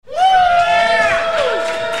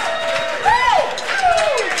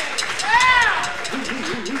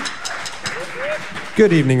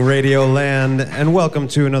Good evening, Radio Land, and welcome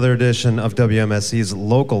to another edition of WMSC's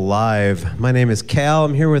Local Live. My name is Cal.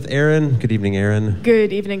 I'm here with Aaron. Good evening, Aaron.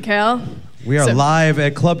 Good evening, Cal. We are live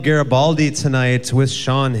at Club Garibaldi tonight with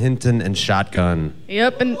Sean Hinton and Shotgun.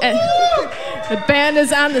 Yep, and the band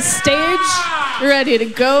is on the stage, ready to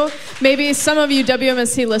go. Maybe some of you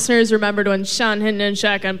WMSC listeners remembered when Sean Hinton and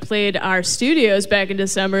Shotgun played our studios back in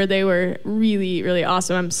December. They were really, really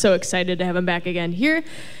awesome. I'm so excited to have them back again here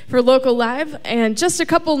for Local Live. And just a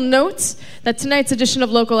couple notes that tonight's edition of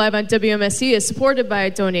Local Live on WMSC is supported by a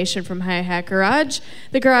donation from Hi Hat Garage.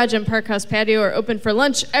 The garage and Park House patio are open for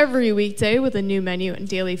lunch every weekday with a new menu and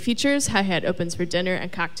daily features. Hi Hat opens for dinner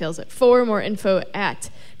and cocktails at 4. More info at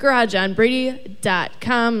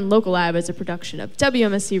garageonbrady.com. Local Live is a production of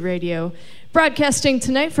WMSC Radio, broadcasting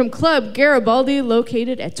tonight from Club Garibaldi,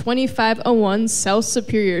 located at 2501 South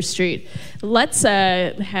Superior Street. Let's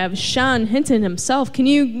have Sean Hinton himself. Can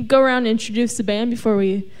you go around and introduce the band before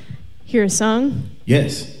we hear a song?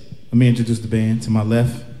 Yes. Let me introduce the band. To my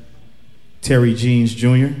left, Terry Jeans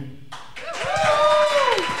Jr.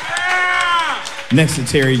 Next to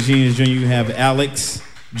Terry Jeans Jr., you have Alex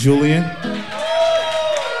Julian.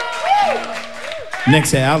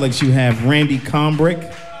 Next to Alex, you have Randy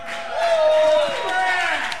Combrick.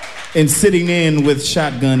 And sitting in with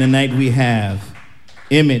Shotgun tonight, we have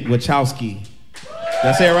Emmett Wachowski.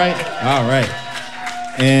 That's it, right? All right.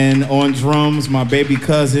 And on drums, my baby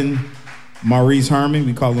cousin, Maurice Herman.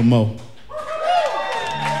 We call him Mo.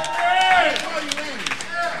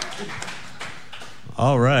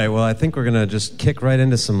 All right, well, I think we're going to just kick right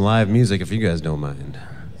into some live music, if you guys don't mind.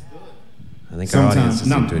 I think our audience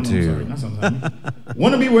is into it, too. Sorry, not sometimes.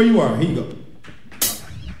 Wanna be where you are. Here you go.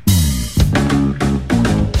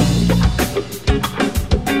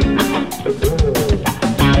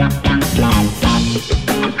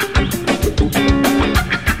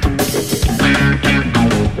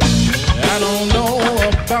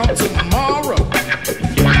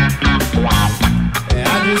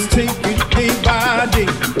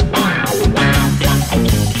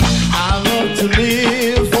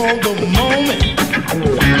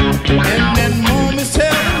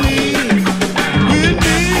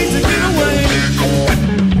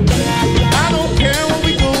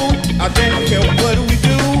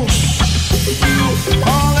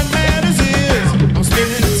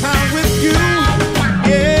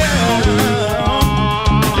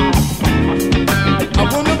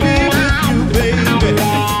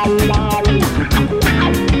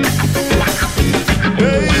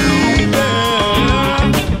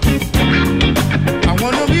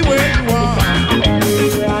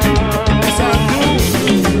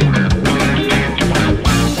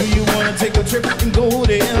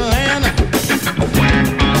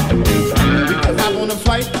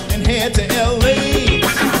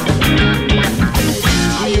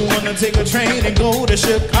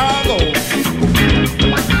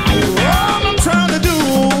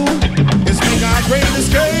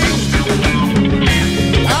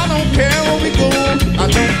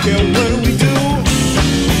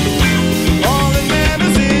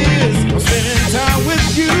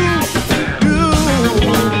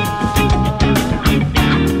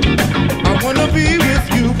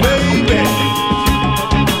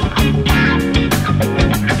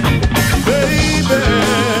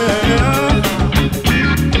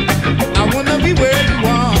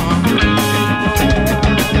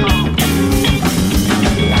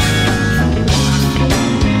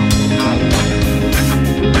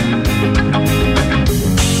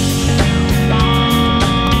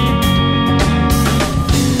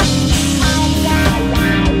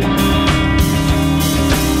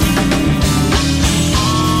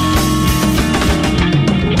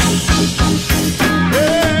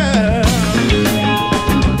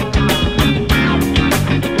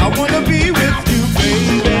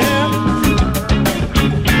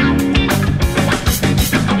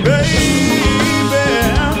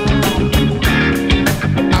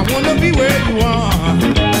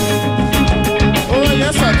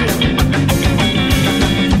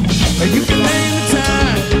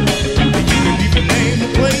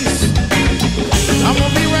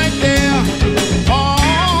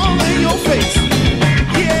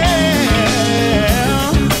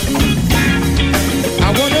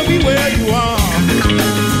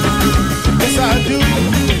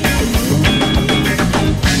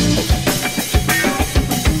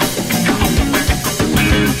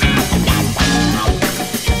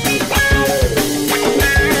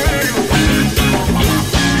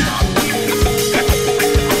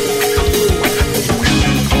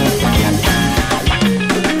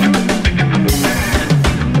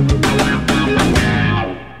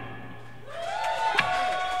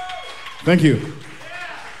 Thank you.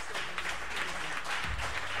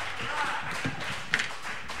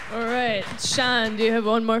 All right. Sean, do you have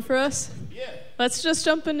one more for us? Yeah. Let's just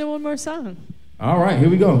jump into one more song. All right, here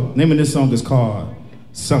we go. Name of this song is called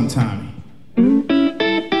Sometime.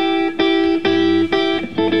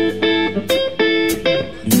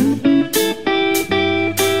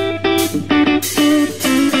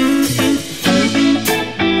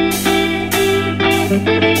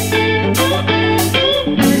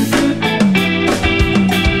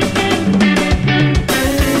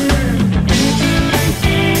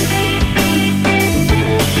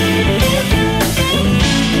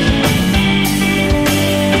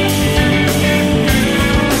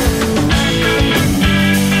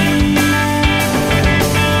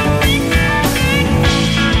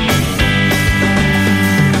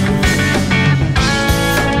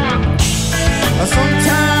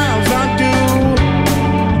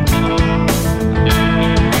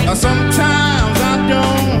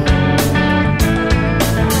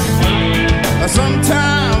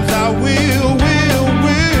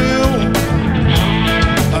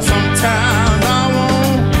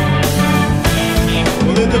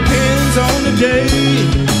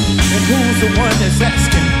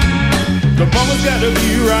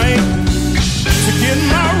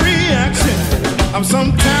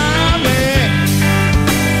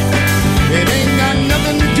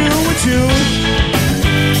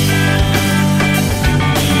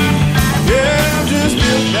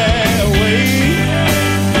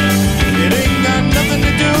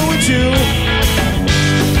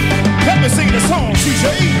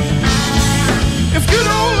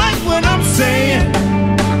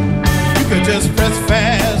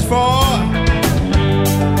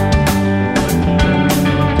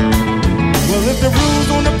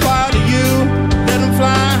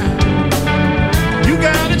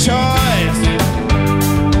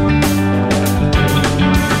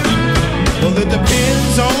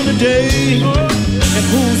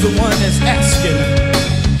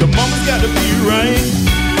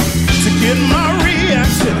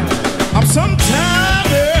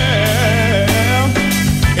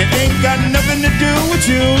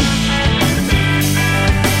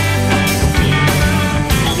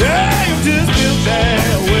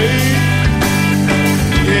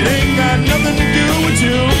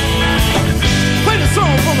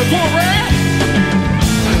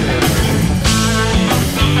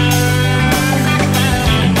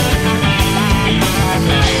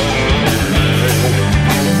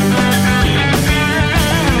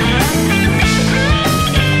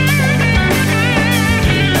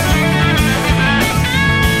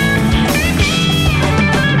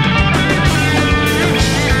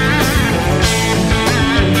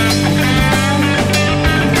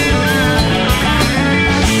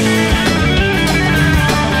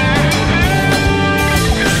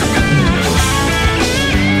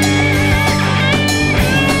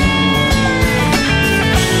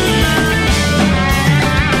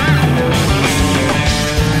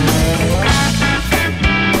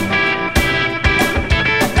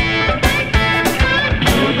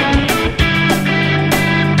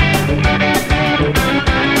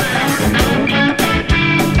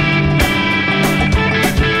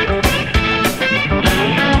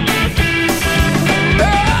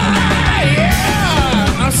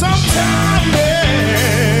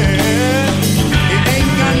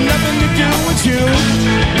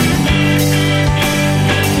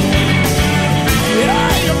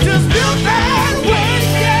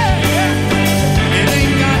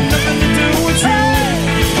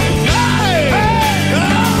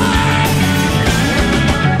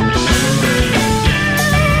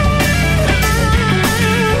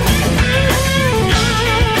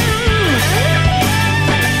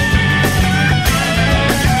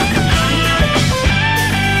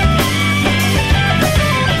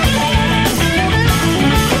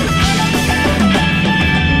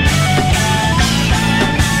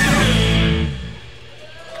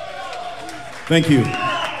 Thank you.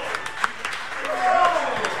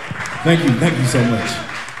 Thank you so much.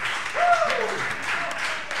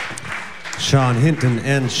 Sean Hinton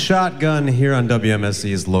and Shotgun here on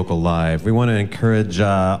WMSC's Local Live. We want to encourage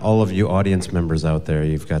all of you audience members out there.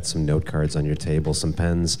 You've got some note cards on your table, some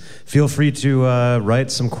pens. Feel free to write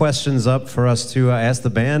some questions up for us to ask the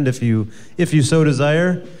band if you so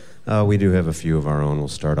desire. We do have a few of our own we'll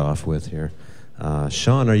start off with here.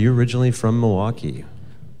 Sean, are you originally from Milwaukee?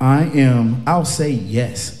 I am. I'll say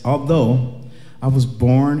yes. Although I was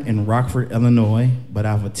born in Rockford, Illinois, but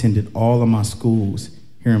I've attended all of my schools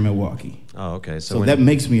here in Milwaukee. Oh, okay. So that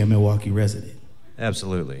makes me a Milwaukee resident.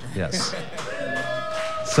 Absolutely, yes.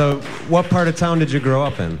 So what part of town did you grow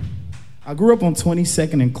up in? I grew up on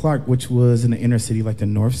 22nd and Clark, which was in the inner city, like the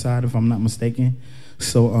north side, if I'm not mistaken.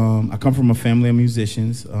 So I come from a family of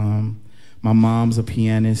musicians. My mom's a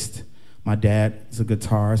pianist. My dad is a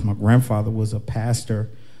guitarist. My grandfather was a pastor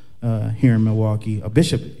here in Milwaukee, a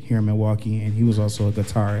bishop here in Milwaukee, and he was also a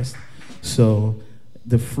guitarist. So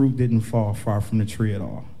the fruit didn't fall far from the tree at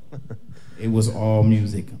all. It was all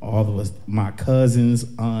music. All of us, my cousins,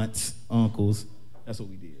 aunts, uncles, that's what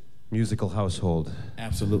we did. Musical household.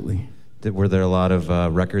 Absolutely. Were there a lot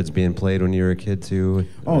of records being played when you were a kid too?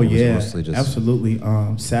 Oh yeah, just... absolutely.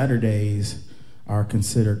 Saturdays are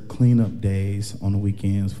considered cleanup days on the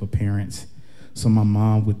weekends for parents. So my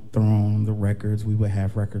mom would throw on the records. We would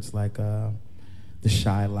have records like the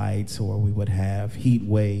Shy Lights, or we would have Heat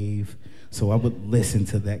Wave. So I would listen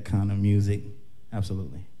to that kind of music.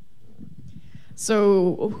 Absolutely.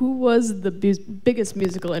 So who was the biggest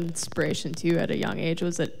musical inspiration to you at a young age?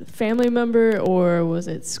 Was it a family member, or was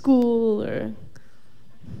it school, or?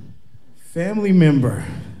 Family member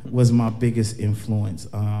was my biggest influence.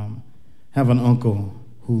 Have an uncle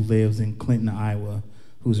who lives in Clinton, Iowa,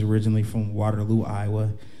 who's originally from Waterloo,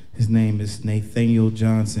 Iowa. His name is Nathaniel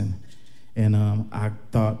Johnson. And I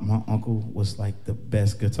thought my uncle was like the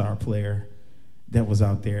best guitar player that was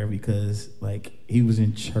out there, because like he was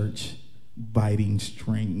in church biting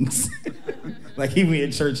strings. Like he was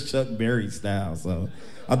in church Chuck Berry style. So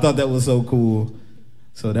I thought that was so cool.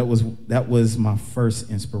 So that was my first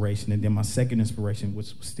inspiration. And then my second inspiration,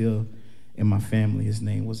 which was still in my family, his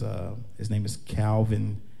name is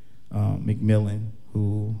Calvin McMillan,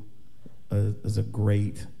 who is a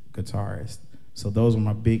great guitarist. So those were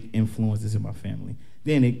my big influences in my family.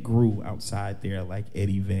 Then it grew outside there, like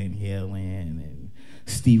Eddie Van Halen and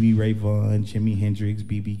Stevie Ray Vaughan, Jimi Hendrix,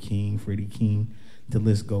 B.B. King, Freddie King. The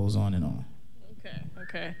list goes on and on.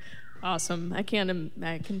 Okay. Awesome. I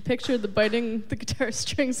can picture the biting the guitar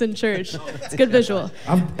strings in church. It's a good visual.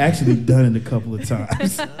 I've actually done it a couple of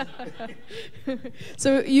times.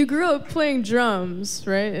 So you grew up playing drums,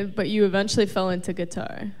 right? But you eventually fell into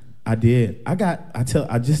guitar. I did.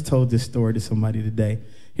 I just told this story to somebody today.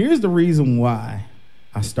 Here's the reason why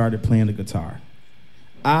I started playing the guitar.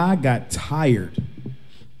 I got tired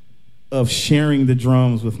of sharing the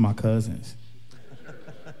drums with my cousins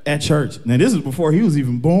at church. Now, this is before he was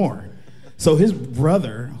even born. So his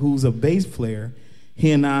brother, who's a bass player,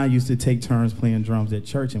 he and I used to take turns playing drums at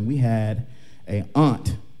church, and we had an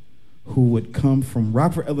aunt who would come from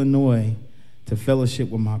Rockford, Illinois to fellowship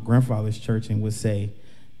with my grandfather's church and would say,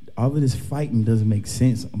 all of this fighting doesn't make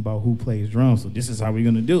sense about who plays drums, so this is how we're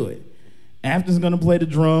going to do it. Afton's going to play the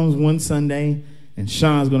drums one Sunday, and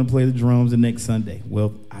Sean's going to play the drums the next Sunday.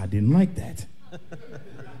 Well, I didn't like that.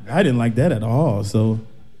 I didn't like that at all. So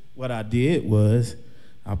what I did was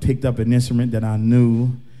I picked up an instrument that I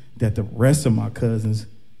knew that the rest of my cousins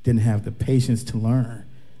didn't have the patience to learn,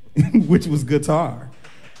 which was guitar.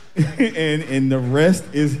 and the rest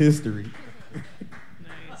is history.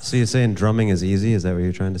 So you're saying drumming is easy? Is that what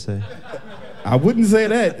you're trying to say? I wouldn't say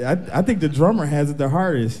that. I think the drummer has it the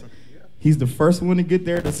hardest. He's the first one to get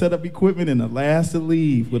there to set up equipment and the last to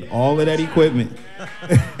leave with all of that equipment.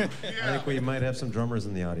 I think we might have some drummers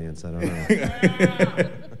in the audience. I don't know.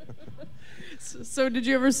 So did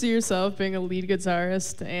you ever see yourself being a lead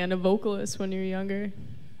guitarist and a vocalist when you were younger?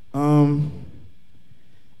 That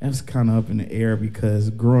was kind of up in the air,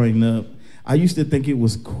 because growing up, I used to think it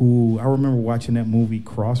was cool. I remember watching that movie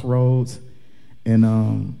Crossroads, and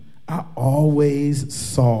I always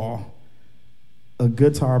saw a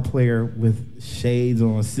guitar player with shades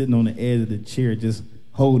on, sitting on the edge of the chair, just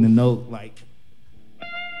holding a note like,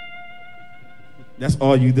 that's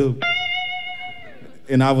all you do.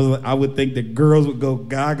 And I would think that girls would go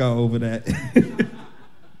gaga over that.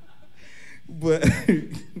 But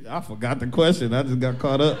I forgot the question. I just got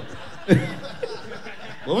caught up.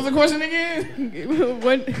 What was the question again?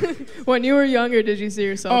 When you were younger, did you see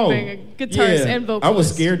yourself being a guitarist and vocalist? I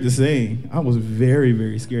was scared to sing. I was very,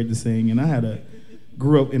 very scared to sing. And I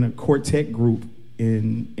grew up in a quartet group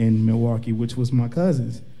in Milwaukee, which was my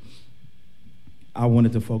cousins. I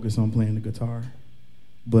wanted to focus on playing the guitar.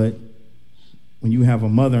 But when you have a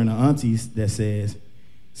mother and an auntie that says,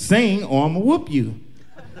 sing or I'm going to whoop you.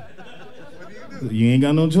 You ain't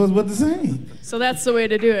got no choice but to sing. So that's the way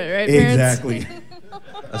to do it, right, parents? Exactly.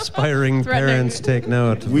 Aspiring parents, take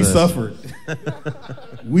note. We suffered.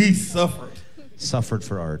 We suffered. Suffered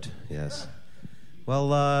for art, yes. Well,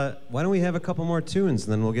 why don't we have a couple more tunes,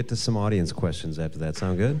 and then we'll get to some audience questions after that.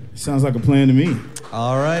 Sound good? Sounds like a plan to me.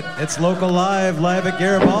 All right. It's Local Live at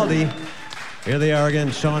Garibaldi. Here they are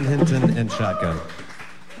again, Sean Hinton and Shotgun.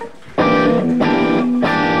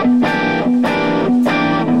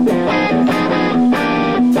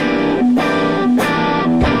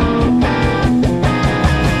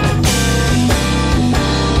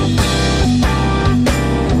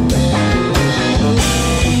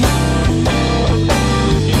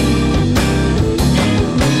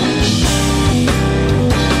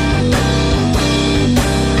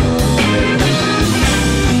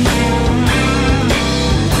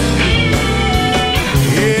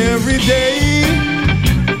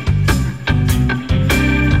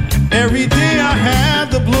 Every day I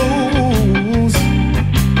have the blues.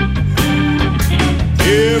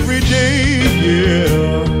 Every day,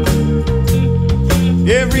 yeah.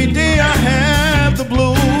 Every day I have the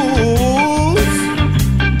blues.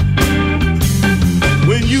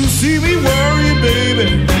 When you see me worrying,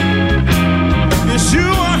 baby, it's you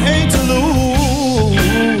I hate to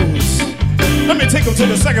lose. Let me take them to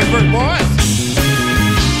the second verse, boys.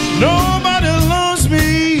 Nobody loves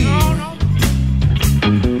me.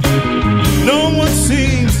 No one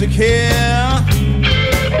seems to care.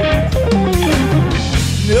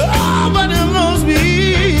 Nobody loves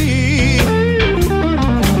me.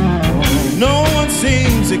 No one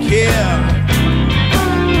seems to care.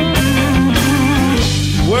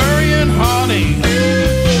 Worrying, honey.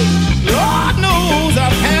 God knows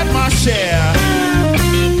I've had my share.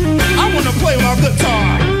 I want to play my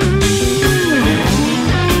guitar.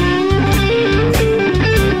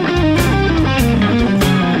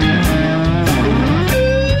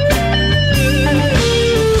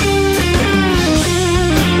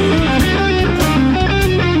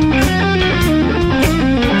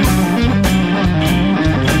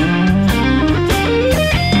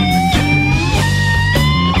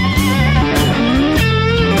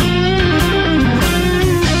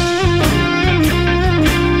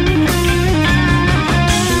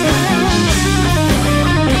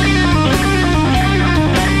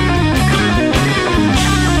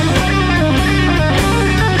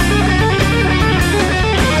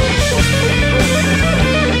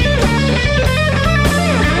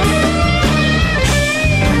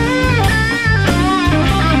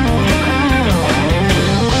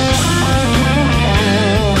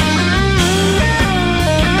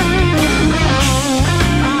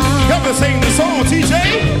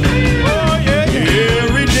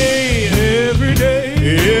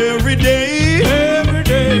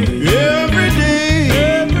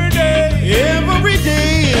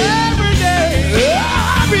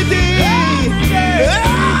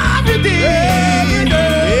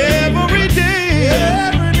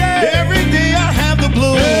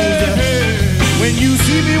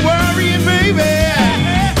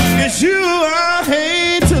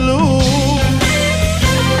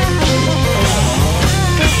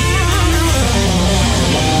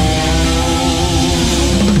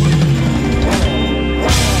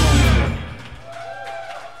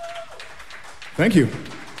 Thank you.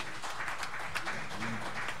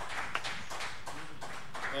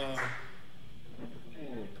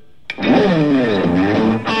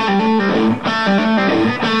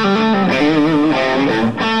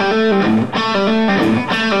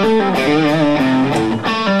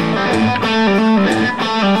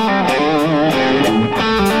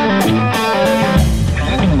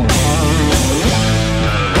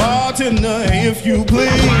 Bartender, if you please,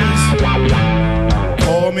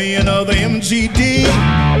 pour me another MGD.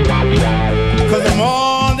 Cause the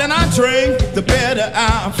more that I drink, the better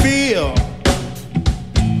I feel.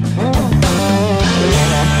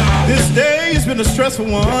 This day has been a stressful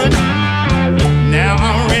one. Now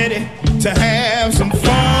I'm ready to have some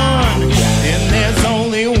fun. And there's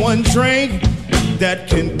only one drink that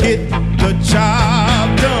can get the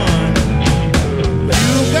job done.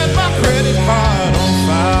 You got my credit card on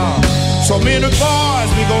file. So me and the boys,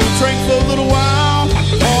 we gonna drink for a little while.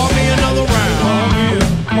 Pour me another round.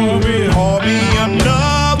 Pour me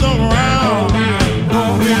another round.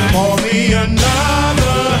 Pour me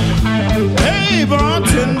another. Hey,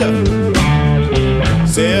 bartender,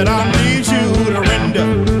 said I need you to render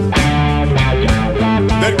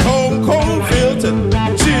that cold, cold filtered,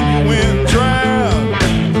 genuine draft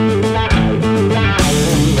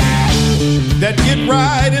that get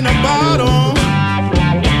right in a bottle,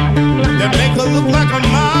 that make her look like a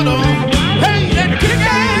model. Hey, that kick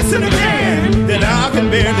ass in a can that I can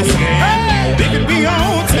barely stand. They can be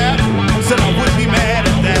on tap, so I wouldn't be mad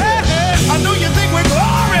at that. I know you think we're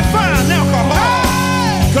glorifying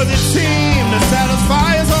alcohol, cause it seemed to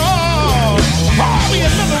satisfy us all. Pour me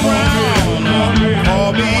another round.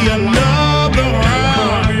 Pour me another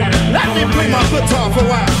round. Let me play my guitar for a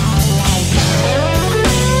while.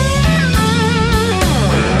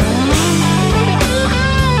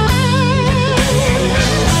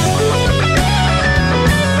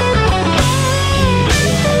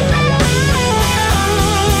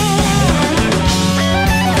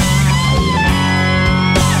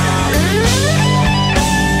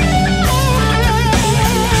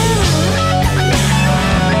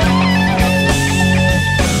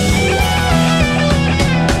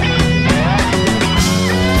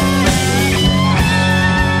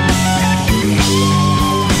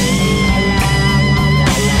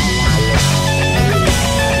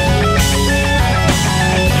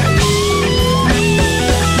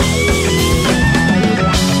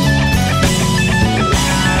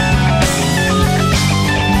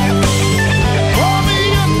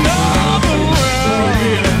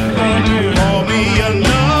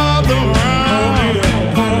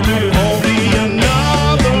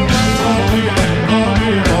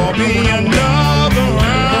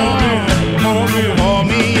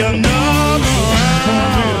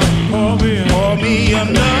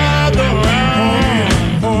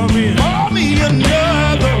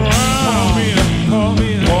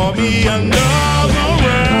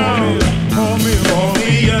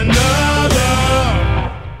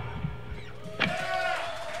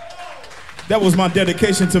 That was my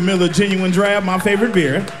dedication to Miller Genuine Draft, my favorite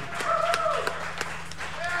beer.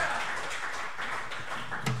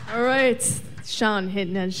 All right, Sean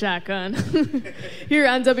Hinton and Shotgun. Here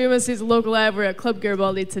on WMSC's Local Live, we're at Club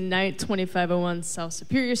Garibaldi tonight, 2501 South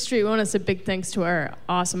Superior Street. We want to say big thanks to our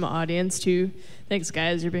awesome audience, too. Thanks,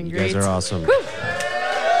 guys. You're being great. You guys are awesome. Woo!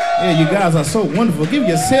 Yeah, you guys are so wonderful. Give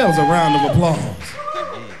yourselves a round of applause.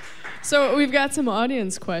 So we've got some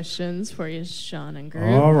audience questions for you, Sean and group.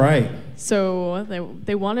 All right. So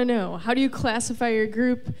they want to know, how do you classify your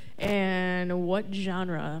group and what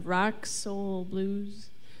genre? Rock, soul, blues?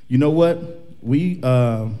 You know what? We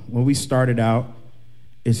when we started out,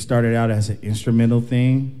 it started out as an instrumental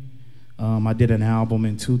thing. I did an album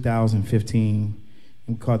in 2015.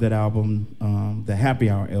 We called that album the Happy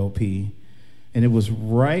Hour LP. And it was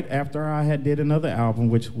right after I had did another album,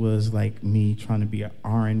 which was like me trying to be an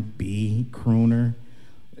R&B crooner.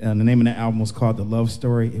 The name of that album was called The Love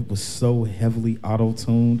Story. It was so heavily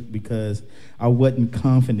auto-tuned because I wasn't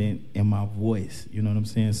confident in my voice. You know what I'm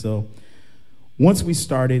saying? So once we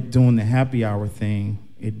started doing the Happy Hour thing,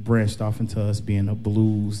 it branched off into us being a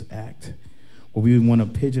blues act, where we want to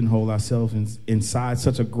pigeonhole ourselves inside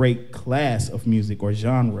such a great class of music or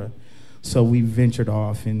genre. So we ventured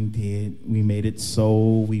off and we made it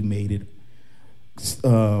soul, we made it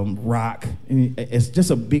rock. And it's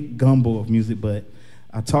just a big gumbo of music, but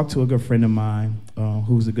I talked to a good friend of mine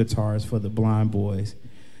who's a guitarist for the Blind Boys.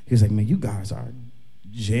 He was like, man, you guys are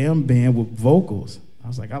jam band with vocals. I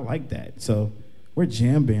was like, I like that. So we're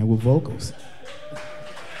jam band with vocals.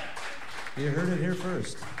 You heard it here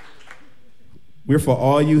first. We're for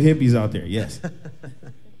all you hippies out there, yes.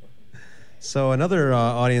 So another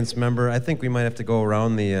audience member, I think we might have to go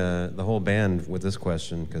around the whole band with this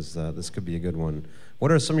question because this could be a good one. What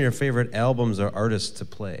are some of your favorite albums or artists to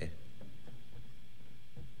play?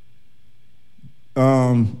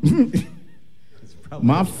 My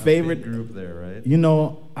favorite group there, right? You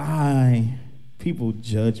know, people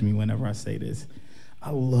judge me whenever I say this. I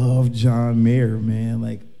love John Mayer, man.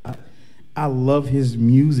 Like I love his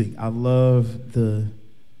music. I love the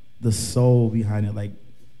soul behind it. Like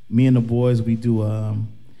me and the boys, we do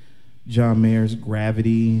John Mayer's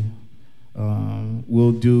Gravity.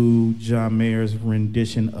 We'll do John Mayer's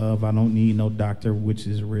rendition of I Don't Need No Doctor, which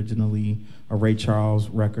is originally a Ray Charles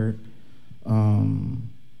record.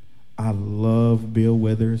 I love Bill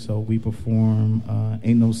Withers, so we perform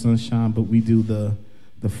Ain't No Sunshine, but we do the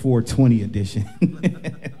 420 edition.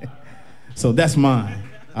 So that's mine.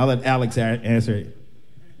 I'll let Alex answer it.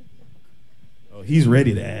 Oh, he's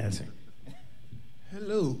ready to answer.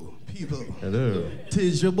 Hello, people. Hello.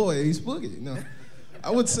 Tis your boy, Ace Boogie. No, I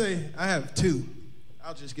would say I have two.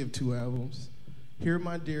 I'll just give two albums. Here,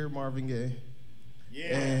 My Dear Marvin Gaye,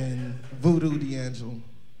 and Voodoo D'Angelo.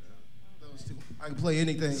 Those two. I can play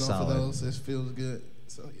anything off of those. It feels good.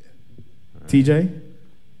 So yeah. Right. TJ?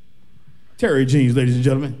 Terry Jeans, ladies and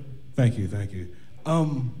gentlemen. Thank you.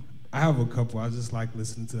 I have a couple. I just like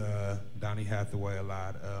listening to Donny Hathaway a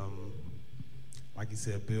lot. Like you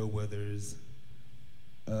said, Bill Withers,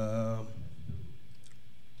 Earth,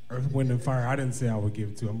 Wind, and Fire. I didn't say I would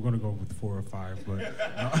give two. I'm going to go with 4 or 5. But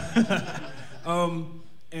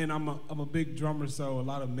and I'm a big drummer, so a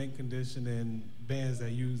lot of mint condition and bands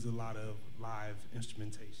that use a lot of live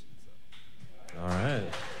instrumentation. So. All right.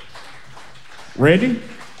 Ready?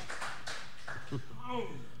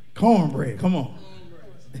 Cornbread, come on.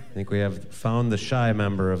 I think we have found the shy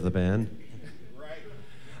member of the band.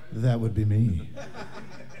 That would be me.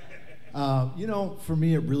 For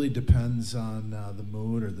me, it really depends on the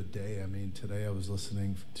mood or the day. I mean, today I was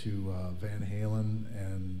listening to Van Halen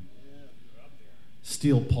and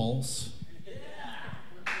Steel Pulse.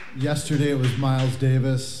 Yesterday it was Miles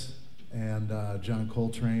Davis and John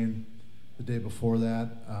Coltrane. The day before that,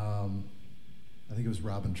 I think it was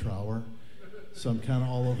Robin Trower. So I'm kind of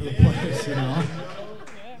all over the place, you know.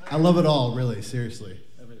 I love it all, really, seriously.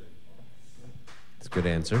 Everything. That's a good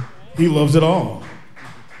answer. He loves it all.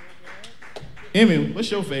 Emmy, what's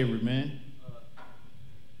your favorite, man?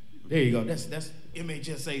 There you go. That's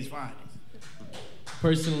MHSA's finest.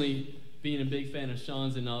 Personally, being a big fan of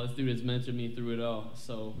Sean's and all, this dude has mentored me through it all.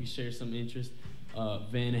 So we share some interest.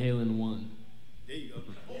 Van Halen 1. There you go.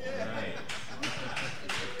 Yeah.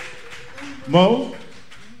 Mo?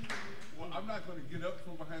 Well, I'm not going to get up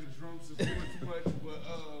from behind the drums and do it too much, but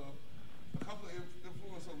a couple of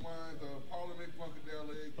influences of mine, Parliament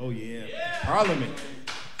Funkadelic. Oh, yeah. Parliament.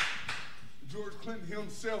 George Clinton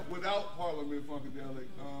himself without Parliament Funkadelic.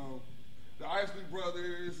 The Isley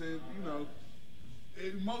Brothers, and,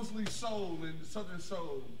 and mostly soul and Southern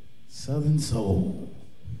soul. Southern soul.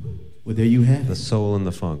 Well, there you have it. The soul and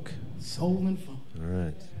the funk. Soul and funk. All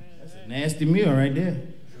right. That's a Nasty meal right there.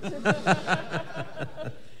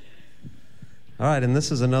 All right, and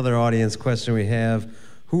this is another audience question we have.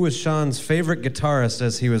 Who was Sean's favorite guitarist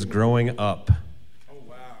as he was growing up? Oh,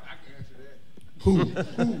 wow. I can answer that. Who?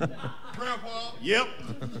 Grandpa? Yep.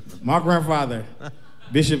 My grandfather,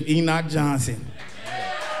 Bishop Enoch Johnson.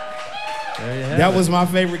 There you have That it. was my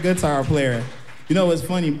favorite guitar player. You know, it's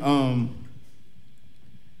funny.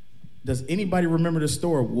 Does anybody remember the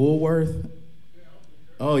store Woolworth?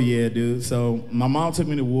 Oh, yeah, dude. So my mom took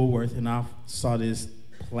me to Woolworth, and I saw this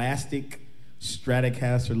plastic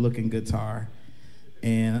Stratocaster-looking guitar,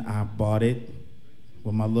 and I bought it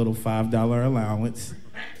with my little $5 allowance,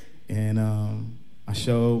 and I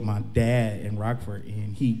showed my dad in Rockford,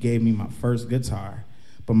 and he gave me my first guitar.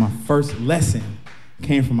 But my first lesson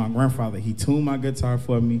came from my grandfather. He tuned my guitar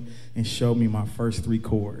for me and showed me my first 3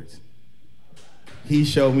 chords. He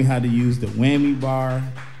showed me how to use the whammy bar.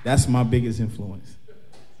 That's my biggest influence.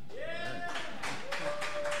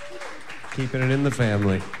 Keeping it in the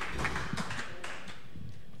family.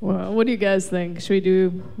 Well, what do you guys think? Should we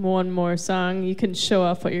do one more song? You can show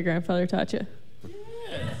off what your grandfather taught you. We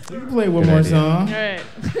can play one Good more idea. song. All right.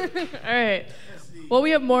 All right. Well,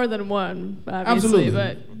 we have more than one, obviously,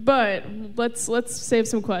 Absolutely. but let's save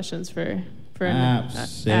some questions for after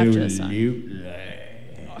the song.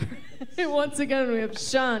 Once again, we have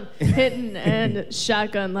Sean Hinton and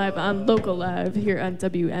Shotgun live on Local Live here on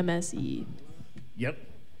WMSE. Yep.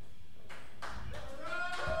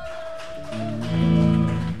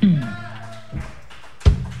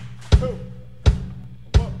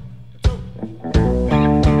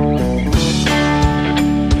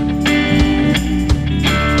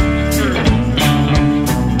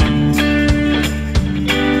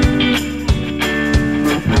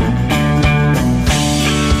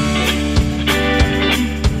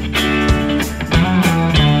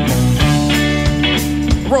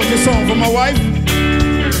 Wrote this song for my wife.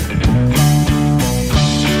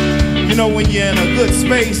 You know, when you're in a good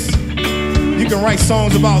space, you can write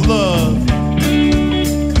songs about love.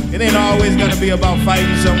 It ain't always gonna be about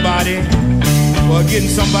fighting somebody or getting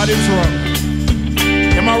somebody drunk.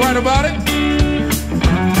 Am I right about it?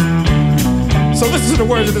 So listen to the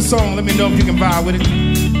words of the song. Let me know if you can vibe with it.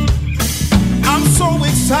 I'm so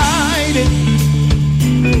excited,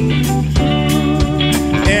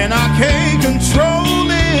 and I can't control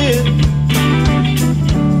it.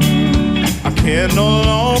 I can no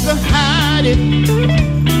longer hide it,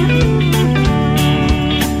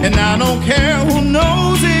 and I don't care who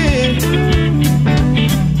knows it.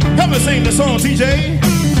 Help me sing the song, TJ.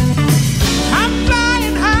 I'm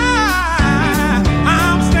flying high,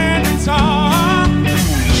 I'm standing tall,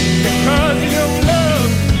 because of your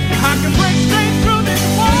love, I can break straight through this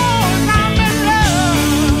walls.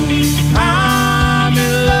 I'm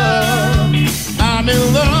in love, I'm in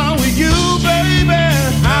love with you, baby.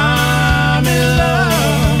 I'm in love.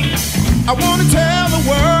 I wanna tell the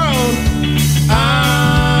world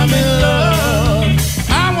I'm in love.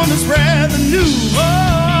 I wanna spread the news.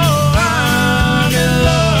 Oh, I'm in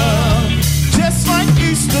love.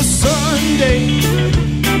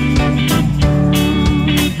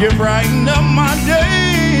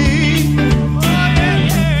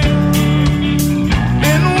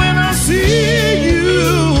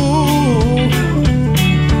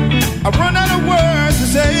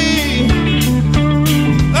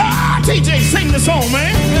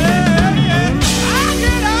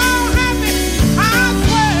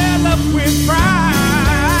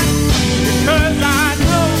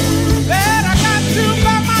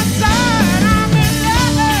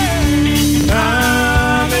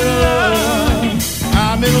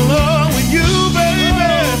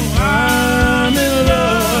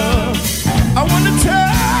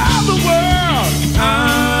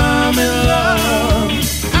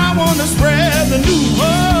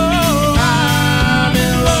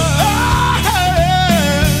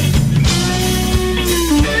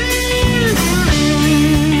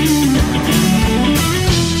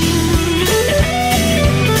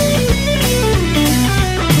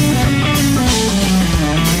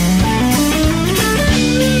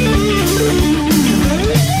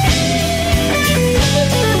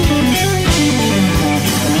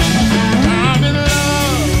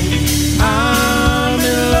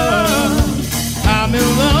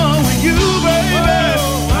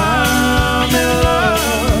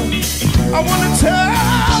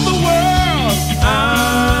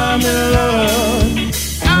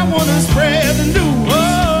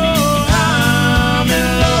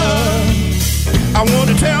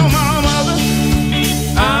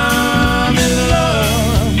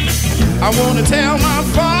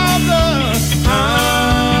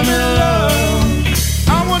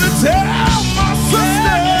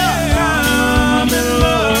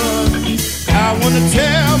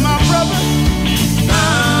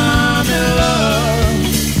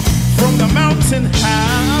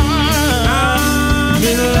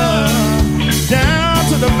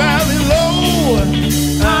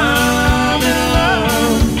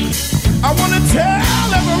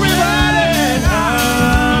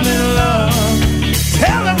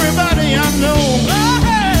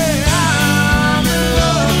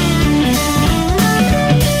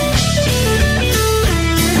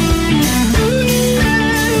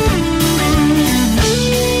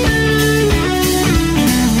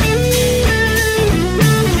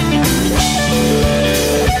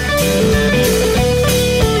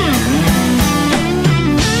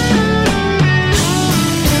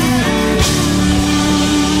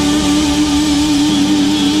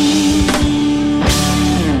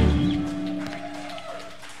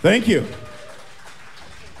 Thank you.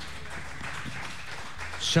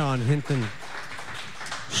 Sean Hinton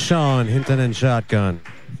and Shotgun.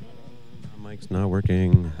 Mic's not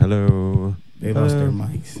working. Hello. They lost their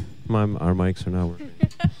mics. Our mics are not working.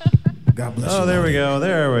 God bless you. Oh, there we go.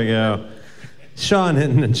 There we go. Sean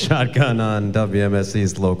Hinton and Shotgun on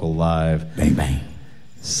WMSE's Local Live. Bang, bang.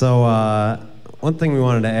 So, one thing we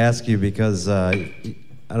wanted to ask you, because I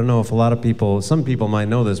don't know if a lot of people, some people might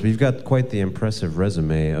know this, but you've got quite the impressive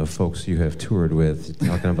resume of folks you have toured with.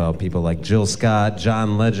 You're talking about people like Jill Scott,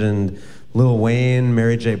 John Legend, Lil Wayne,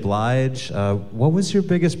 Mary J. Blige. What was your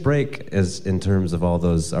biggest break in terms of all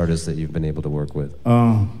those artists that you've been able to work with?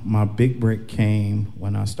 My big break came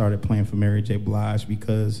when I started playing for Mary J. Blige,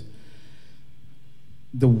 because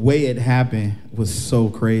the way it happened was so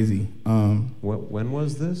crazy. When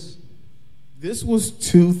was this? This was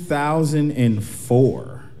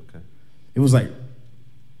 2004. Okay. It was like,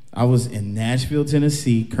 I was in Nashville,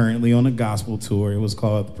 Tennessee, currently on a gospel tour. It was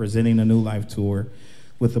called Presenting a New Life Tour,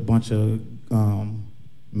 with a bunch of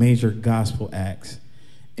major gospel acts.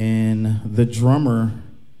 And the drummer,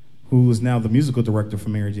 who is now the musical director for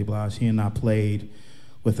Mary J. Blige, he and I played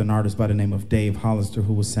with an artist by the name of Dave Hollister,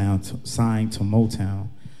 who was signed to Motown.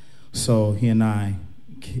 So he and I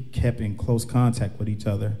kept in close contact with each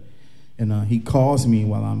other. And he calls me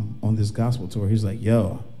while I'm on this gospel tour. He's like,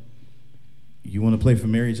 yo, you want to play for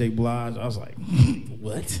Mary J. Blige? I was like,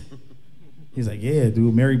 what? He's like, yeah,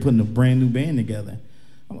 dude, Mary putting a brand new band together.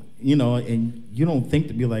 You know, and you don't think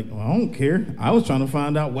to be like, well, I don't care. I was trying to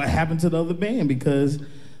find out what happened to the other band, because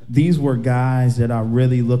these were guys that I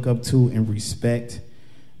really look up to and respect,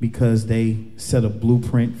 because they set a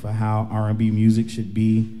blueprint for how R&B music should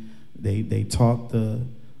be. They taught the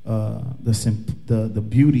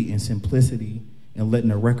beauty and simplicity and letting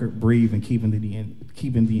the record breathe and keeping the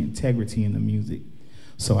integrity in the music.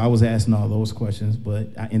 So I was asking all those questions, but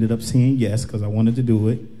I ended up saying yes because I wanted to do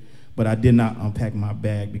it. But I did not unpack my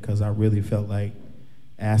bag, because I really felt like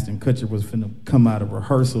Ashton Kutcher was finna come out of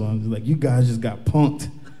rehearsal and was like, you guys just got punked.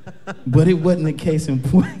 But it wasn't the case in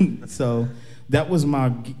point. So that was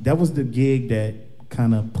the gig that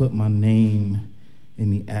kind of put my name in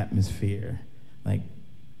the atmosphere. Like,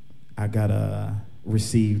 I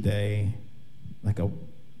received a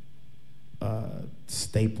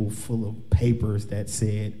staple full of papers that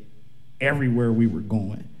said everywhere we were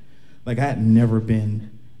going. Like, I had never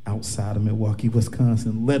been outside of Milwaukee,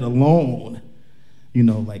 Wisconsin, let alone, you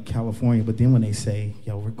know, like California. But then when they say,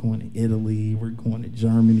 yo, we're going to Italy, we're going to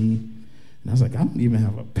Germany, and I was like, I don't even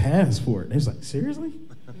have a passport. They was like, seriously?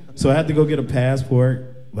 So I had to go get a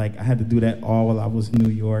passport. Like, I had to do that all while I was in New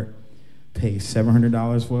York, pay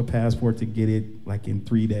 $700 for a passport to get it like in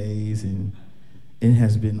 3 days, and it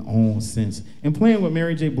has been on since. And playing with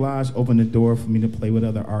Mary J. Blige opened the door for me to play with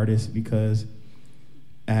other artists, because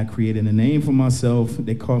I created a name for myself.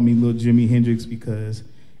 They called me Lil Jimi Hendrix, because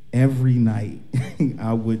every night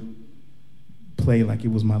I would play like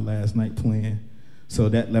it was my last night playing. So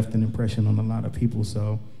that left an impression on a lot of people.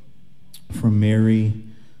 So from Mary,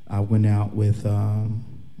 I went out with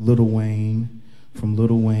Lil Wayne. From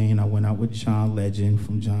Lil Wayne, I went out with John Legend.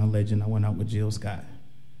 From John Legend, I went out with Jill Scott.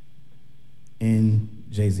 And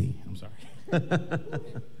Jay-Z, I'm sorry.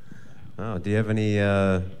 Oh, do you have any...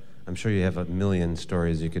 I'm sure you have a million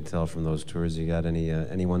stories you could tell from those tours. You got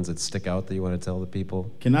any ones that stick out that you want to tell the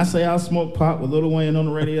people? Can I say I smoked pot with Lil Wayne on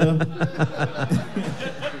the radio?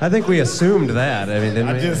 I think we assumed that. I mean,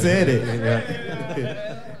 I just said it.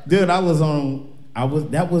 Yeah. Dude, that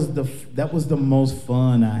was the most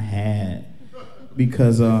fun I had,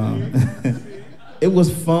 because it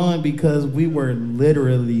was fun because we were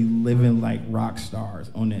literally living like rock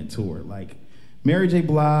stars on that tour. Like, Mary J.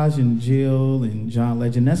 Blige and Jill and John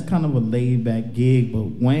Legend, that's kind of a laid-back gig, but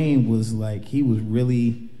Wayne was like, he was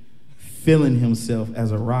really feeling himself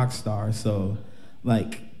as a rock star. So,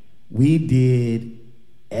 like, we did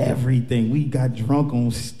everything. We got drunk on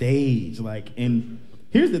stage. Like, and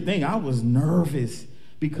here's the thing, I was nervous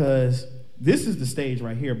because this is the stage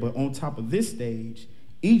right here, but on top of this stage,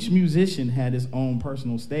 each musician had his own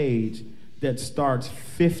personal stage that starts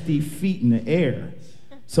 50 feet in the air.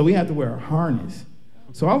 So we had to wear a harness.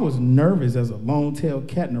 So I was nervous as a lone-tailed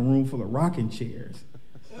cat in a room full of rocking chairs,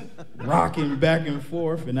 rocking back and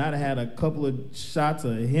forth, and I'd had a couple of shots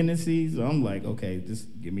of Hennessy, so I'm like, okay, just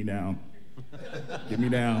get me down. Get me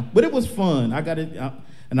down. But it was fun. I got it,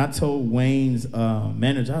 and I told Wayne's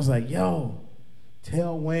manager, I was like, yo,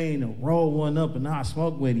 tell Wayne to roll one up and I'll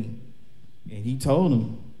smoke with him. And he told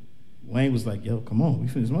him. Wayne was like, yo, come on, we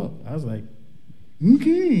finna smoke. I was like,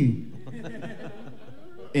 okay.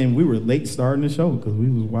 And we were late starting the show because we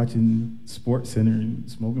was watching Sports Center and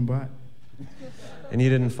smoking pot. And you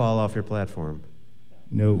didn't fall off your platform.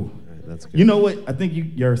 No. All right, that's good. You know what? I think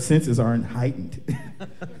your senses aren't heightened.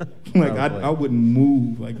 Like, I wouldn't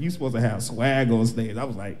move. Like, you supposed to have swag on stage. I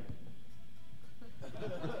was like,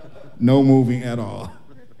 no moving at all.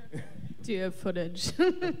 Do you have footage?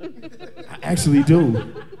 I actually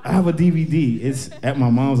do. I have a DVD. It's at my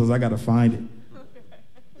mom's house. I got to find it.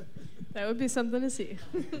 That would be something to see.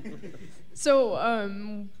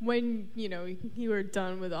 So, when you were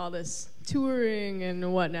done with all this touring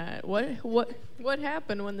and whatnot, what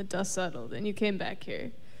happened when the dust settled and you came back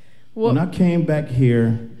here? When I came back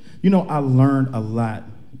here, I learned a lot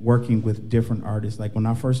working with different artists. Like when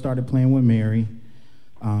I first started playing with Mary,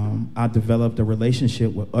 I developed a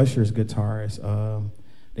relationship with Usher's guitarist.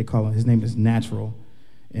 They call him. His name is Natural,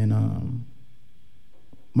 and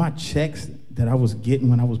my checks that I was getting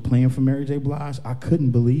when I was playing for Mary J. Blige, I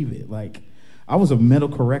couldn't believe it. Like, I was a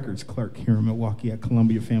medical records clerk here in Milwaukee at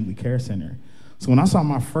Columbia Family Care Center. So when I saw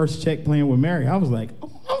my first check playing with Mary, I was like, oh,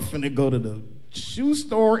 I'm finna go to the shoe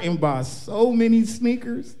store and buy so many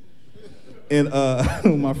sneakers. And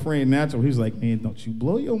my friend Natural, he was like, man, don't you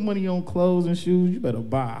blow your money on clothes and shoes. You better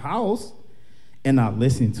buy a house. And I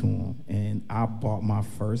listened to him, and I bought my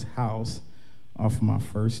first house off of my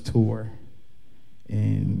first tour.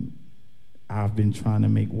 And I've been trying to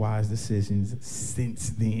make wise decisions since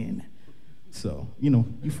then. So,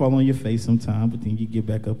 you fall on your face sometimes, but then you get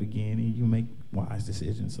back up again and you make wise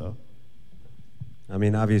decisions. So, I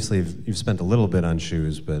mean, obviously, you've spent a little bit on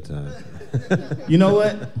shoes, but... You know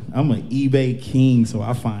what? I'm an eBay king, so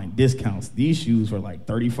I find discounts. These shoes were like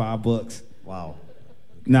 $35. Wow.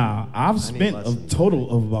 Nah, I've spent a total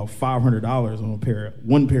of about $500 on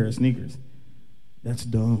one pair of sneakers. That's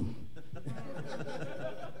dumb.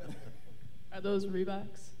 Are those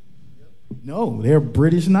Reeboks? No, they're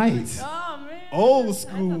British Knights. Oh, man. Old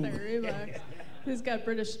school. I thought they were Reeboks. Who's got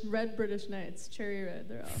red British Knights? Cherry red.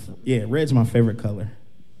 They're awesome. Yeah, red's my favorite color.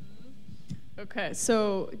 Okay,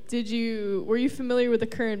 so were you familiar with the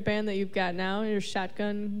current band that you've got now, your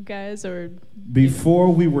Shotgun guys, or?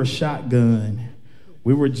 Before we were Shotgun,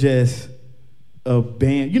 we were just a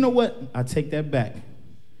band. You know what? I take that back.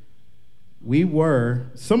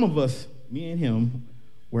 Some of us, me and him,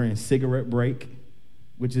 were in Cigarette Break,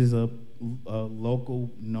 which is a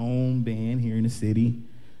local known band here in the city.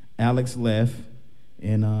 Alex left,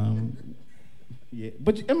 and yeah,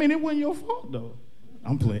 but I mean, it wasn't your fault though.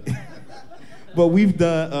 I'm playing. But we've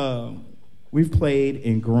played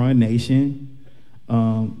in Growing Nation.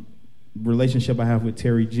 Relationship I have with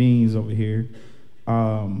Terry Jeans over here.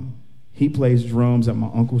 He plays drums at my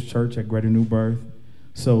uncle's church at Greater New Birth.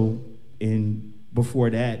 So, before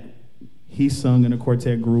that, he sung in a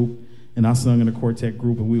quartet group, and I sung in a quartet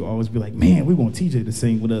group, and we would always be like, man, we want TJ to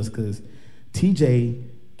sing with us, because TJ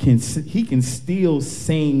can still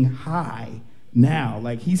sing high now.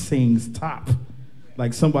 Like, he sings top.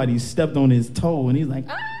 Like somebody stepped on his toe, and he's like,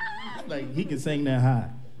 ah! Like, he can sing that high.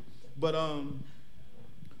 But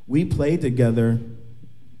we played together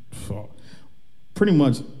for pretty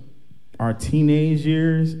much our teenage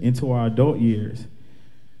years into our adult years.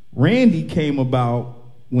 Randy came about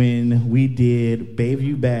when we did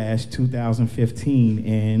Bayview Bash 2015,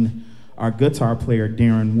 and our guitar player,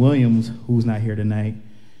 Darren Williams, who's not here tonight,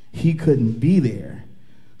 he couldn't be there.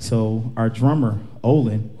 So our drummer,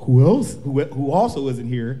 Olin, who also isn't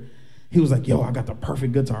here, he was like, yo, I got the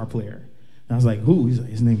perfect guitar player. And I was like, who? He's like,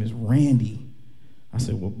 his name is Randy. I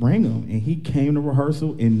said, well, bring him. And he came to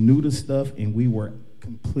rehearsal and knew the stuff, and we were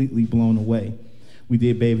completely blown away. We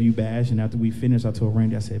did Bayview Bash, and after we finished, I told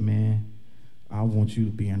Randy, I said, man, I want you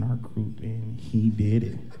to be in our group, and he did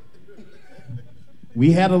it.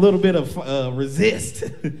 We had a little bit of resist,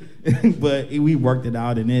 but we worked it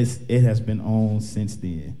out, and it has been on since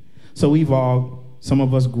then. So some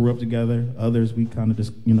of us grew up together, others we kind of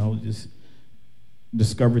just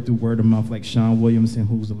discovered through word of mouth, like Sean Williamson,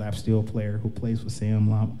 who's a lap steel player who plays with Sam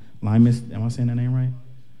Limas. Am I saying that name right?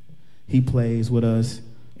 He plays with us,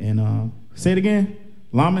 and say it again,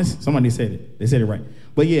 Lamas. Somebody said it. They said it right.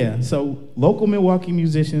 But yeah, so local Milwaukee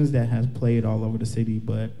musicians that has played all over the city,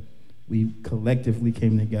 but we collectively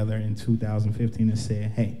came together in 2015 and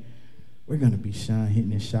said, hey, we're going to be Sean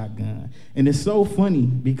Hinton and Shotgun. And it's so funny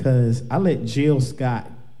because I let Jill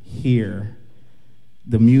Scott hear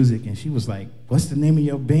the music, and she was like, what's the name of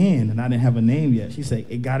your band? And I didn't have a name yet. She said,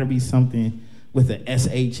 it got to be something with an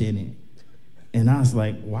SH in it. And I was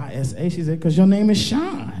like, why SH? She said, because your name is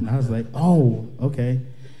Sean. And I was like, oh, okay.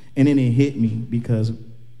 And then it hit me because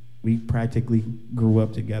we practically grew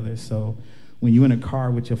up together. So when you're in a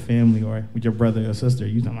car with your family or with your brother or sister,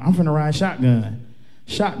 you tell them, I'm finna ride shotgun.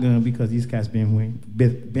 Shotgun, because these cats been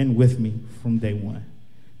with me from day one.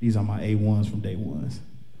 These are my A1s from day ones.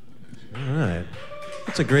 All right.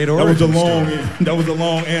 That's a great order. That was a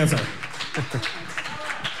long answer.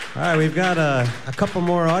 All right, we've got a couple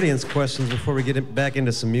more audience questions before we get back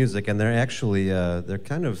into some music, and they're actually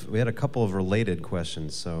we had a couple of related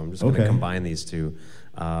questions, so I'm just going to combine these two.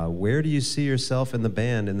 Where do you see yourself in the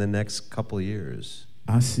band in the next couple of years?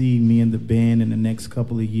 I see me and the band in the next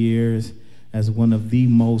couple of years as one of the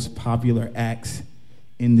most popular acts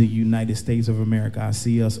in the United States of America. I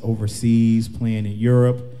see us overseas playing in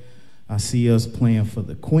Europe. I see us playing for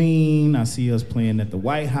the Queen. I see us playing at the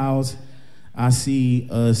White House. I see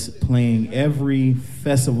us playing every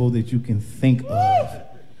festival that you can think of.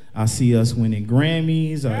 I see us winning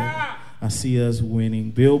Grammys. I see us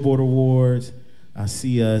winning Billboard Awards. I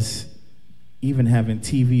see us even having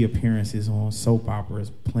TV appearances on soap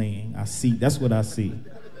operas playing. That's what I see.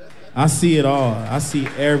 I see it all. I see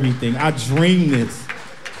everything. I dream this.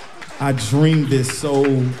 I dreamed this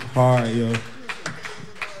so hard, yo.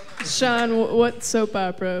 Sean, what soap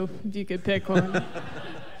opera, if you could pick one?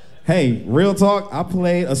 Hey, real talk, I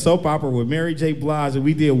played a soap opera with Mary J. Blige, and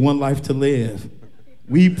we did One Life to Live.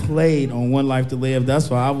 We played on One Life to Live. That's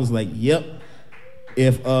why I was like, yep.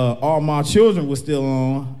 If All My Children was still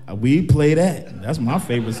on, we'd play that. That's my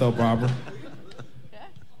favorite soap opera. Yeah,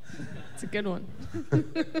 it's a good one.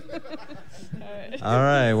 All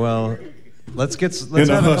right, well, let's have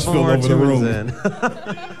a couple more tunes in.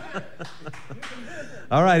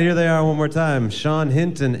 All right, here they are one more time. Sean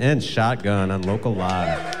Hinton and Shotgun on Local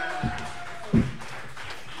Live.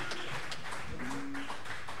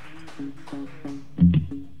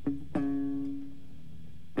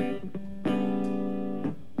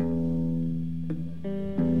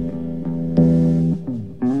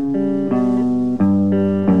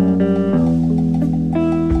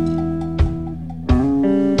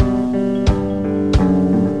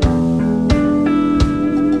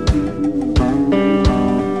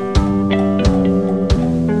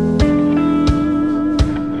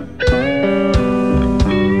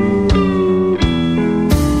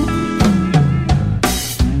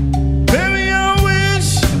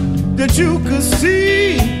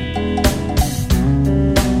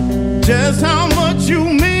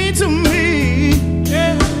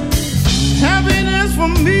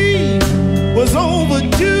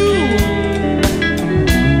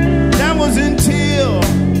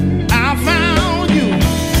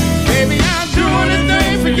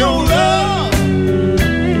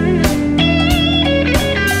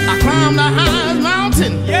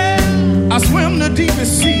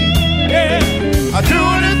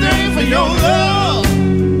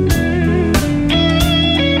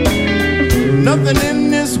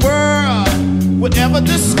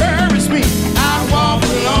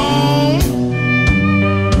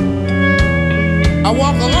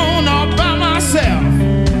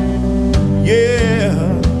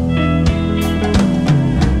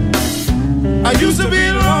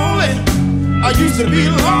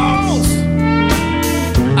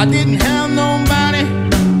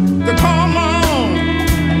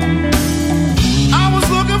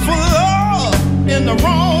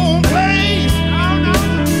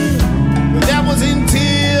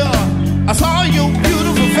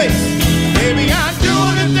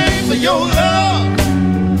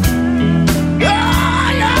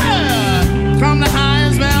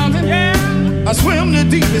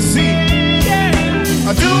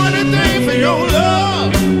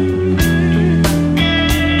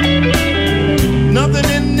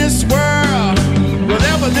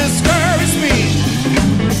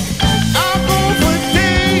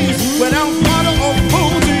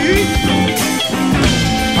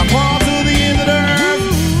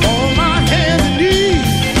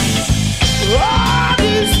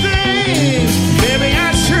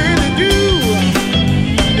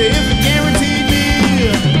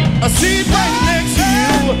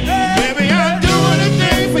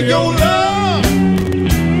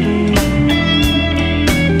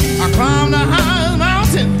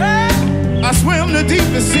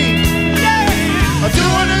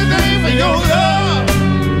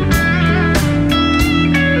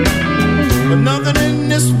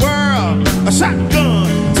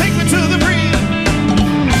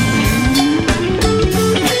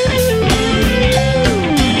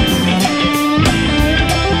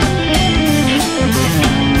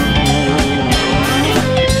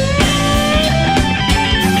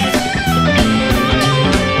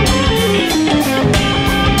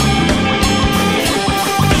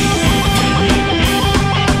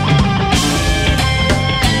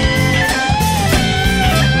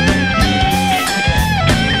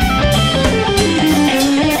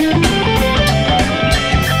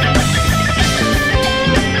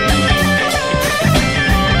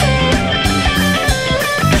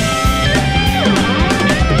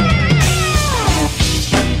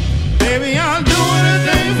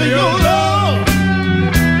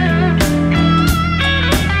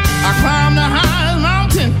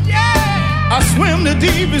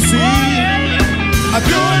 I'd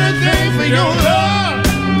do anything for your love.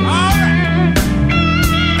 All right.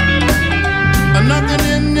 Nothing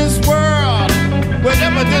in this world will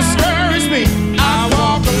ever discourage me. I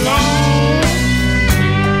walk alone.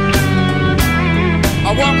 I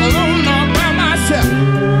walk alone all by myself.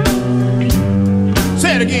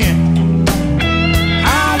 Say it again. I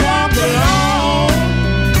walk alone.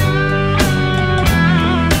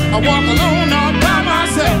 I walk alone all by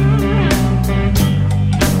myself.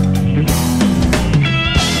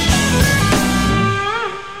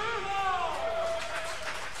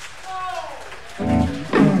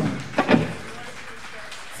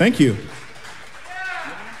 Thank you.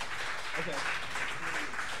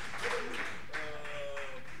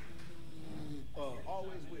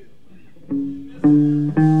 Always will.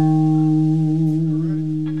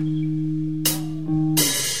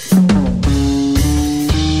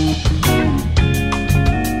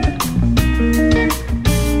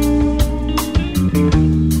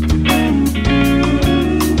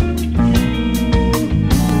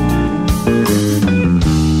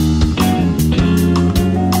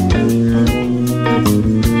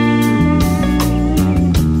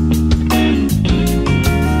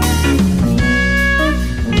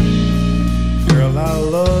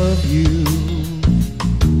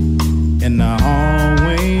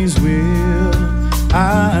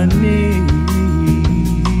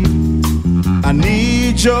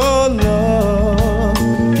 Your love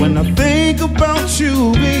when I think about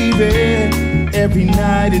you, baby, every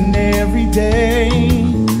night and every day.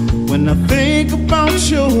 When I think about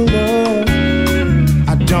your love,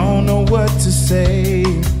 I don't know what to say.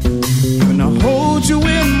 When I hold you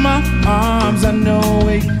in my arms, I know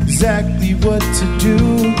exactly what to do,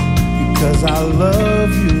 because I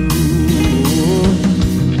love you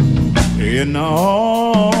and I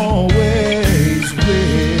always will.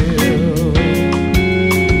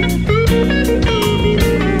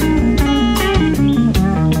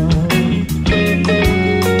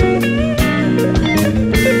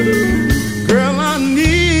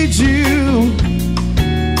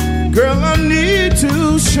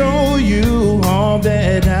 Show you all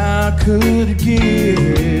that I could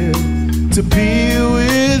give to be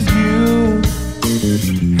with you.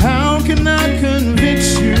 How can I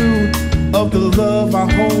convince you of the love I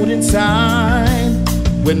hold inside?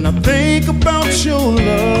 When I think about your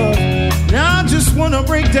love, I just wanna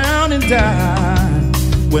break down and die.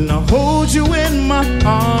 When I hold you in my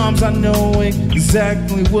arms, I know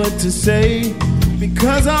exactly what to say,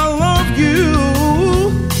 because I love you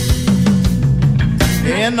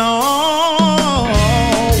and I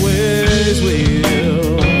always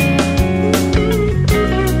will.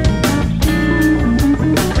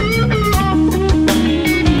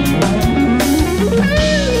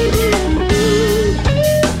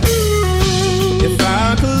 If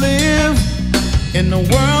I could live in a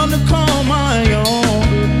world to call my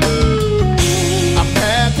own, I'd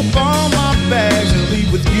pack up all my bags and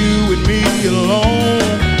leave with you and me alone.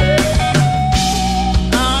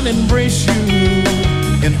 I'd embrace you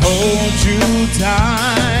and hold you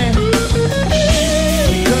tight,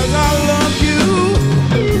 because I love you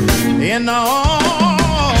and I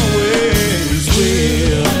always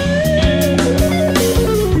will.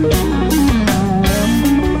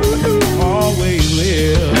 Always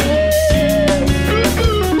will.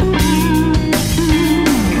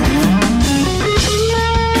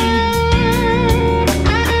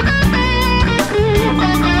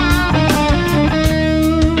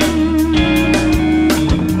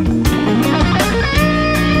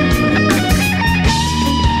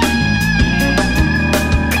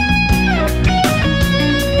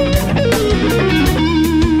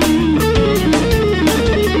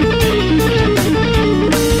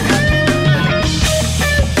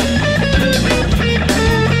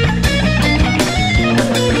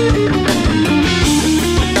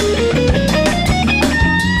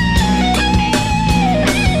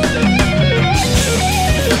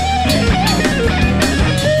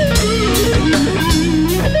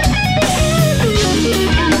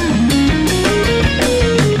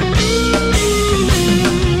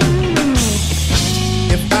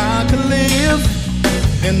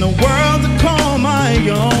 In the world to call my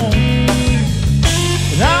own,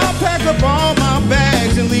 and I'll pack up all my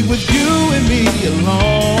bags and leave with you and me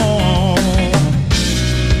alone.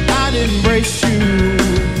 I'd embrace you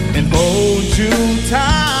and hold you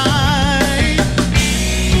tight,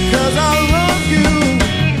 because I love you.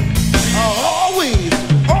 I always,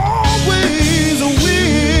 always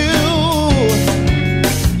will.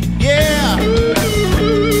 Yeah,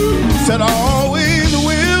 said I always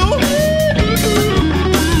will.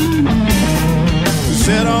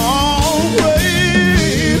 Said I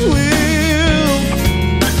always will.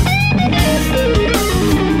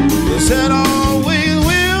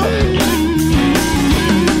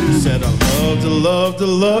 love to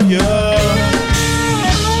love you.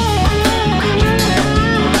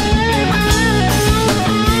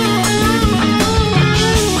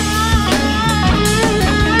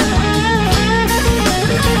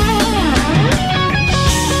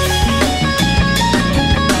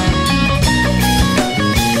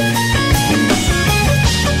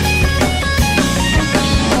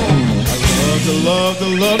 Love to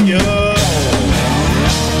love you.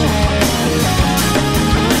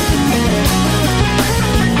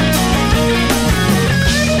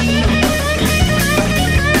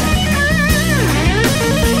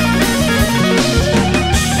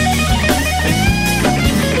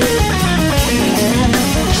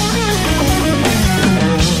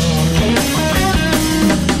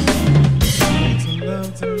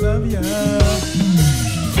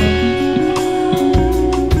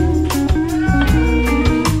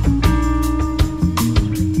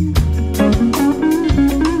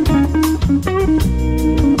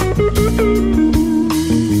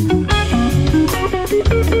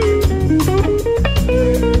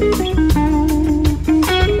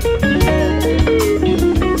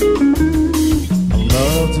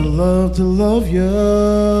 Love to love you.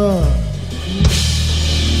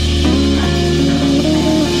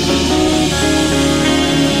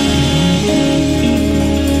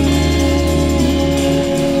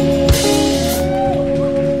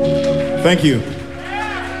 Thank you.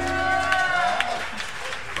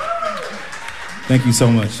 Thank you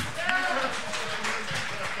so much.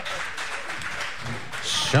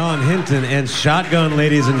 Sean Hinton and Shotgun,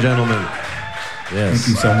 ladies and gentlemen. Yes. Thank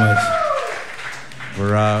you so much.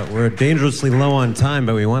 We're dangerously low on time,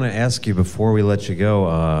 but we want to ask you before we let you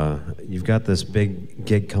go. You've got this big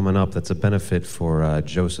gig coming up that's a benefit for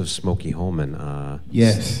Joseph Smokey Holman.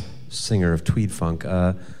 Yes. Singer of Tweed Funk.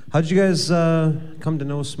 How did you guys come to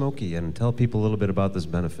know Smokey, and tell people a little bit about this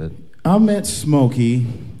benefit? I met Smokey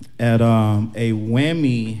at a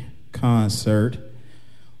Whammy concert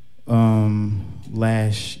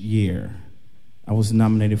last year. I was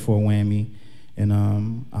nominated for a Whammy, and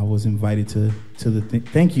I was invited to the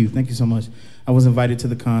thank you so much. I was invited to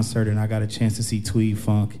the concert, and I got a chance to see Tweed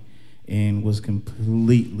Funk, and was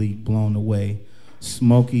completely blown away.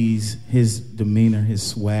 Smokey's, his demeanor, his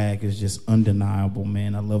swag is just undeniable,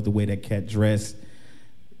 man. I love the way that cat dressed.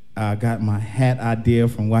 I got my hat idea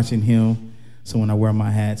from watching him, so when I wear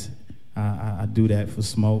my hats, I do that for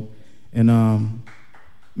Smoke. And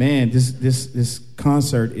man, this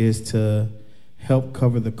concert is to help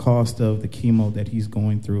cover the cost of the chemo that he's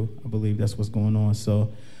going through. I believe that's what's going on.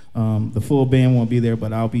 So the full band won't be there,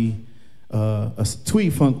 but I'll be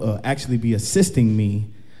Tweed Funk actually be assisting me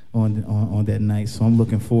on that night. So I'm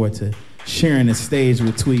looking forward to sharing the stage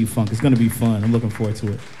with Tweed Funk. It's going to be fun. I'm looking forward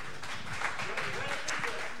to it.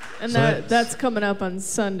 And that's coming up on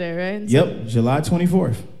Sunday, right? Yep, July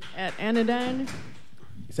 24th. At Anodyne.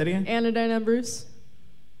 Say that again? Anodyne on Bruce.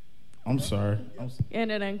 I'm sorry.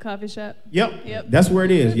 Anodyne Coffee Shop. Yep. That's where it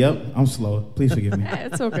is. Yep. I'm slow. Please forgive me.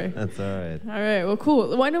 It's okay. That's all right. All right. Well,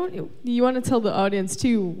 cool. Why don't you want to tell the audience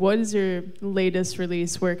too? What is your latest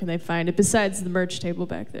release? Where can they find it besides the merch table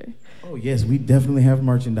back there? Oh yes, we definitely have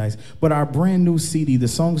merchandise. But our brand new CD, the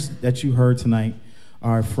songs that you heard tonight,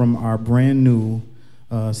 are from our brand new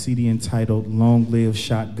CD entitled "Long Live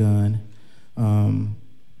Shotgun."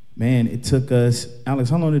 Man, it took us, Alex.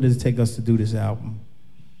 How long did it take us to do this album?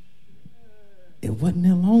 It wasn't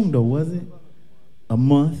that long though, was it? A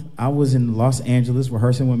month. I was in Los Angeles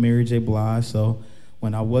rehearsing with Mary J. Blige, so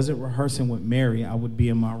when I wasn't rehearsing with Mary, I would be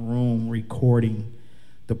in my room recording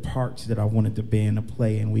the parts that I wanted the band to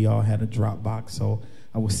play, and we all had a Dropbox, so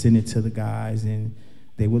I would send it to the guys, and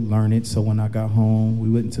they would learn it. So when I got home, we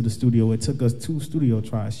went into the studio. It took us 2 studio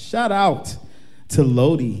tries. Shout out to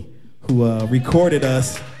Lodi, who recorded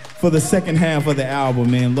us for the second half of the album,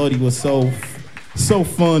 man. Lodi was so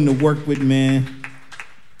fun to work with, man.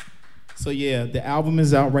 So yeah, the album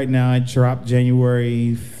is out right now. It dropped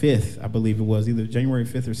January 5th, I believe it was, either January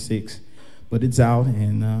 5th or 6th. But it's out,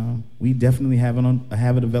 and we definitely have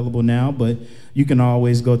it available now. But you can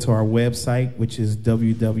always go to our website, which is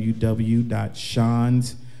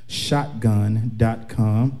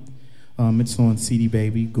www.seanshotgun.com. It's on CD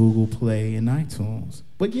Baby, Google Play, and iTunes.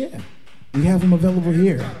 But yeah, we have them available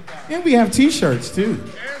here. And we have T-shirts, too.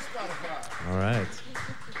 All right.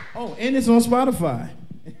 Oh, and it's on Spotify.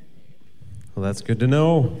 Well, that's good to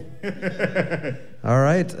know. All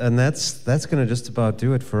right, and that's going to just about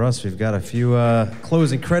do it for us. We've got a few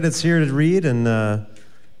closing credits here to read, and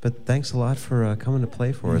but thanks a lot for coming to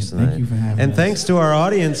play for us tonight. Thank you for having us. And thanks to our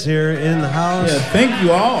audience here in the house. Yeah, thank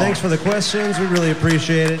you all. Thanks for the questions. We really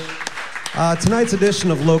appreciate it. Tonight's edition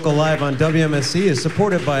of Local Live on WMSE is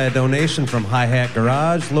supported by a donation from Hi Hat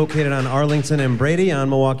Garage, located on Arlington and Brady on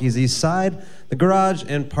Milwaukee's east side. The garage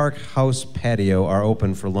and Park House patio are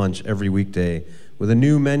open for lunch every weekday with a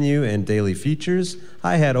new menu and daily features.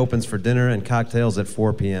 Hi Hat opens for dinner and cocktails at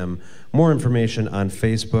 4 p.m. More information on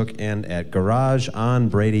Facebook and at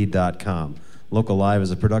garageonbrady.com. Local Live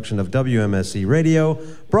is a production of WMSE Radio,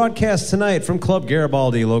 broadcast tonight from Club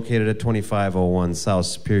Garibaldi, located at 2501 South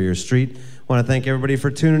Superior Street. Want to thank everybody for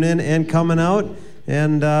tuning in and coming out.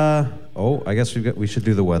 And, I guess we should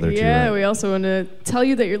do the weather, too. Yeah, right? We also want to tell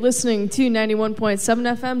you that you're listening to 91.7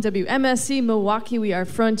 FM WMSE Milwaukee. We are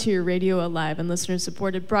Frontier Radio, a live and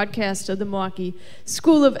listener-supported broadcast of the Milwaukee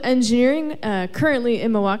School of Engineering. Currently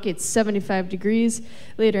in Milwaukee, it's 75 degrees.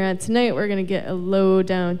 Later on tonight, we're going to get a low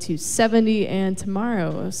down to 70, and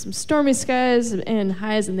tomorrow, some stormy skies and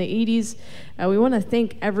highs in the 80s. We want to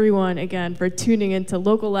thank everyone again for tuning into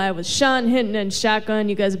Local Live with Sean Hinton and Shotgun.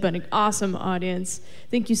 You guys have been an awesome audience.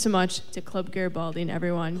 Thank you so much to Club Garibaldi and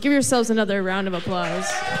everyone. Give yourselves another round of applause.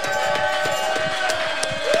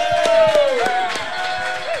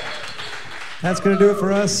 That's going to do it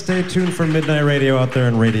for us. Stay tuned for Midnight Radio out there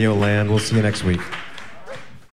in Radio Land. We'll see you next week.